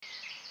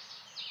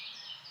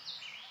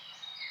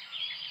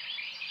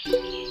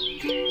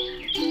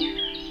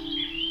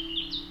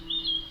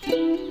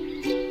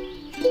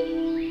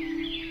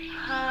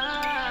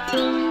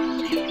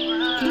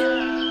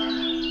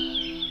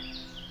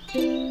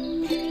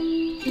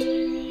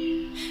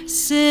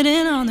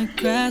Sitting on the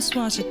grass,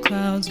 watch the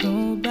clouds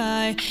go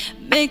by.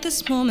 Make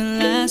this moment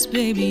last,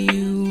 baby,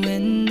 you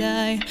and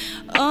I.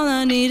 All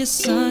I need is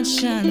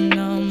sunshine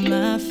on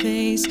my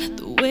face.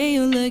 The way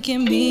you look at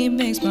me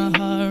makes my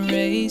heart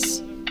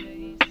race.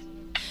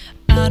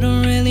 I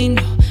don't really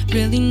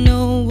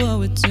know what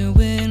we're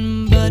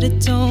doing, but it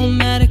don't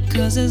matter,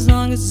 'cause as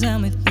long as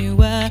I'm with you,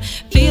 I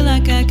feel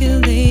like I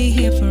could lay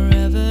here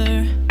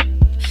forever.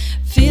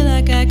 Feel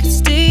like I could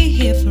stay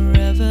here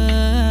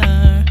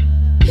forever.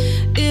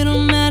 It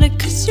don't matter,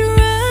 'cause you're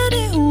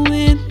riding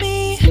with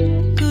me.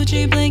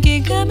 Gucci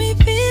blanket got me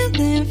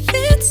feeling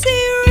fancy,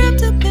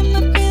 wrapped up in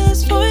my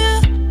feelings for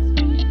ya.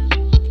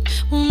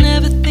 Won't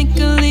never think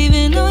of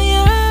leaving, oh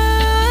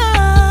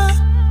yeah.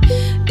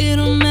 It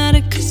don't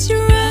matter, 'cause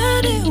you're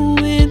riding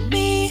with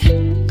me.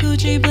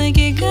 Gucci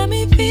blanket got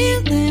me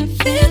feeling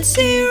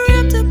fancy,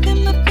 wrapped up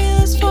in my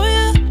feelings for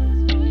ya.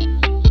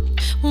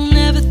 Won't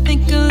never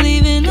think of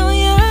leaving, oh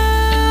yeah.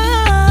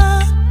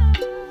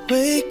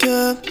 Wake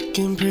up,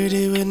 looking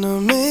pretty with no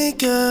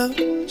makeup.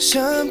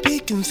 Sun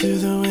peeking through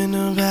the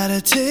window, about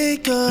to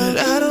take up. But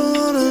I don't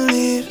wanna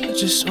leave, I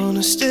just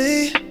wanna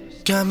stay.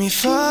 Got me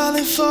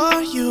falling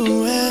for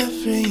you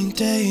every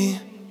day.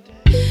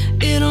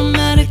 It don't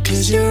matter,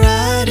 'cause you're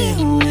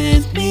riding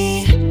with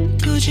me.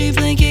 Gucci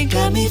blanket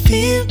got me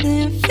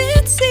feeling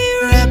fancy,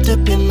 wrapped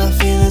up in my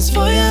feelings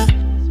for ya.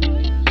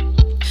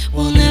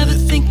 Won't never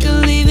think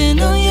of leaving,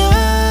 oh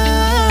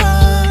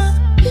yeah.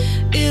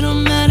 It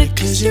don't matter,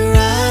 'cause you're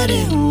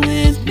riding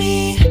with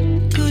me.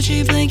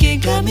 Gucci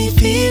blanket got me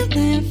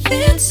feeling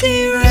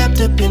fancy,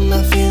 wrapped up in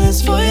my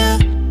feelings for ya.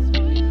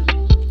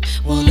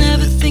 Won't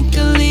never think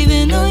of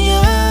leaving, oh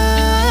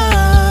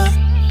yeah.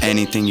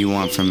 Anything you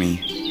want from me,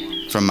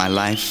 from my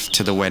life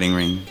to the wedding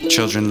ring,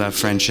 children, love,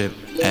 friendship,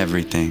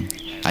 everything.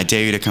 I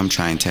dare you to come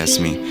try and test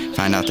me.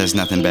 Find out there's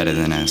nothing better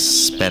than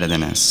us, better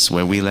than us.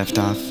 Where we left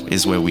off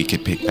is where we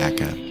could pick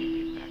back up.